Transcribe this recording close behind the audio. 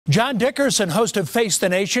John Dickerson, host of Face the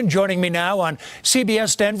Nation, joining me now on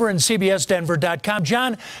CBS Denver and CBSDenver.com.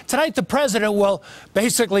 John, tonight the president will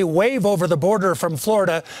basically wave over the border from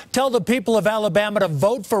Florida, tell the people of Alabama to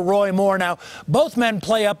vote for Roy Moore. Now, both men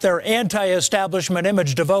play up their anti-establishment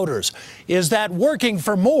image to voters. Is that working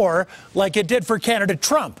for Moore like it did for candidate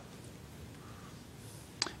Trump?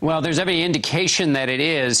 Well, there's every indication that it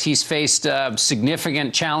is. He's faced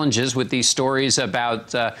significant challenges with these stories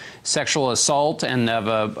about sexual assault and of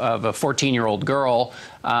a 14-year-old girl.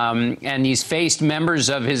 And he's faced members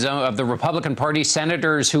of the Republican Party,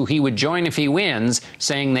 senators who he would join if he wins,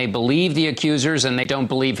 saying they believe the accusers and they don't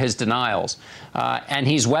believe his denials. And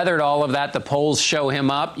he's weathered all of that. The polls show him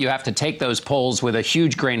up. You have to take those polls with a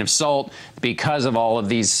huge grain of salt because of all of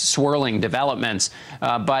these swirling developments.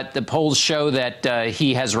 But the polls show that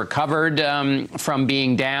he has recovered from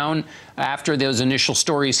being down after those initial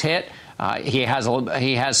stories hit. He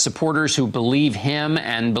has supporters who believe him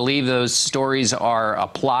and believe those stories are a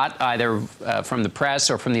plot, either from the press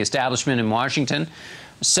or from the establishment in Washington.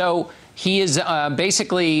 So he is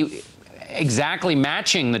basically exactly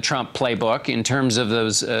matching the Trump playbook in terms of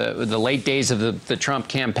those the late days of the Trump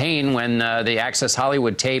campaign, when the Access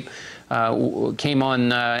Hollywood tape came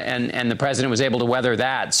on and the president was able to weather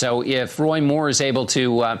that. So if Roy Moore is able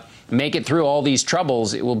to make it through all these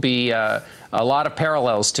troubles, it will be a lot of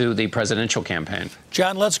parallels to the presidential campaign.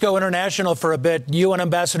 John, let's go international for a bit. UN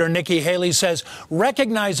Ambassador Nikki Haley says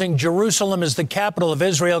recognizing Jerusalem as the capital of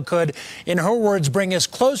Israel could, in her words, bring us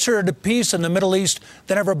closer to peace in the Middle East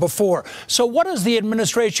than ever before. So what is the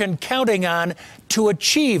administration counting on to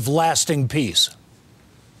achieve lasting peace?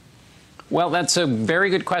 Well, that's a very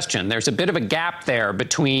good question. There's a bit of a gap there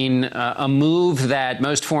between a move that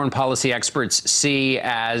most foreign policy experts see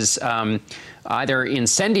as either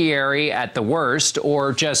incendiary at the worst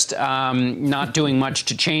or just not doing much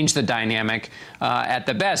to change the dynamic at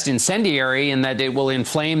the best. Incendiary in that it will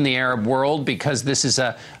inflame the Arab world, because this is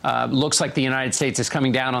looks like the United States is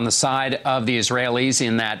coming down on the side of the Israelis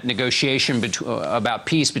in that negotiation about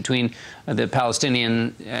peace between the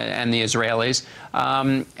Palestinian and the Israelis.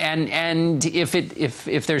 And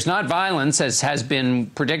if there's not violence, as has been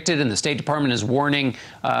predicted, and the State Department is warning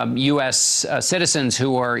U.S. citizens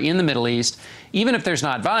who are in the Middle East, even if there's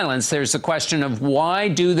not violence, there's the question of why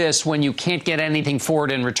do this when you can't get anything for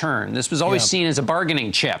it in return. This was always seen as a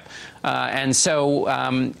bargaining chip. And so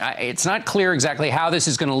it's not clear exactly how this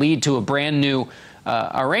is going to lead to a brand new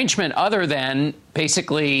arrangement, other than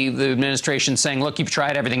basically the administration saying, look, you've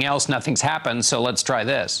tried everything else, nothing's happened, so let's try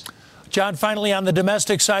this. John, finally, on the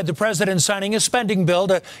domestic side, the president signing a spending bill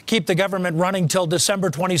to keep the government running till December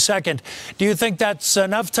 22nd. Do you think that's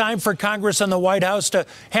enough time for Congress and the White House to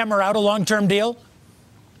hammer out a long-term deal?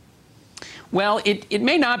 Well, it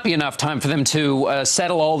may not be enough time for them to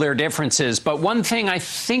settle all their differences. But one thing I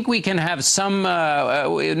think we can have some,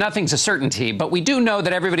 nothing's a certainty, but we do know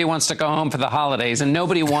that everybody wants to go home for the holidays and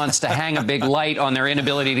nobody wants to hang a big light on their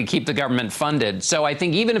inability to keep the government funded. So I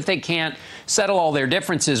think even if they can't settle all their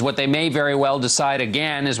differences, what they may very well decide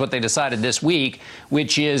again is what they decided this week,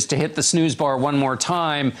 which is to hit the snooze bar one more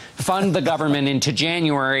time, fund the government into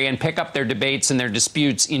January and pick up their debates and their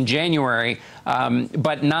disputes in January,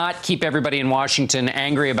 but not keep everybody in Washington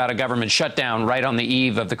angry about a government shutdown right on the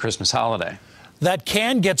eve of the Christmas holiday. That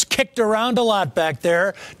can gets kicked around a lot back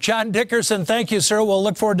there. John Dickerson, thank you, sir. We'll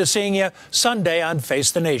look forward to seeing you Sunday on Face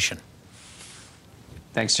the Nation.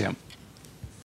 Thanks, Jim.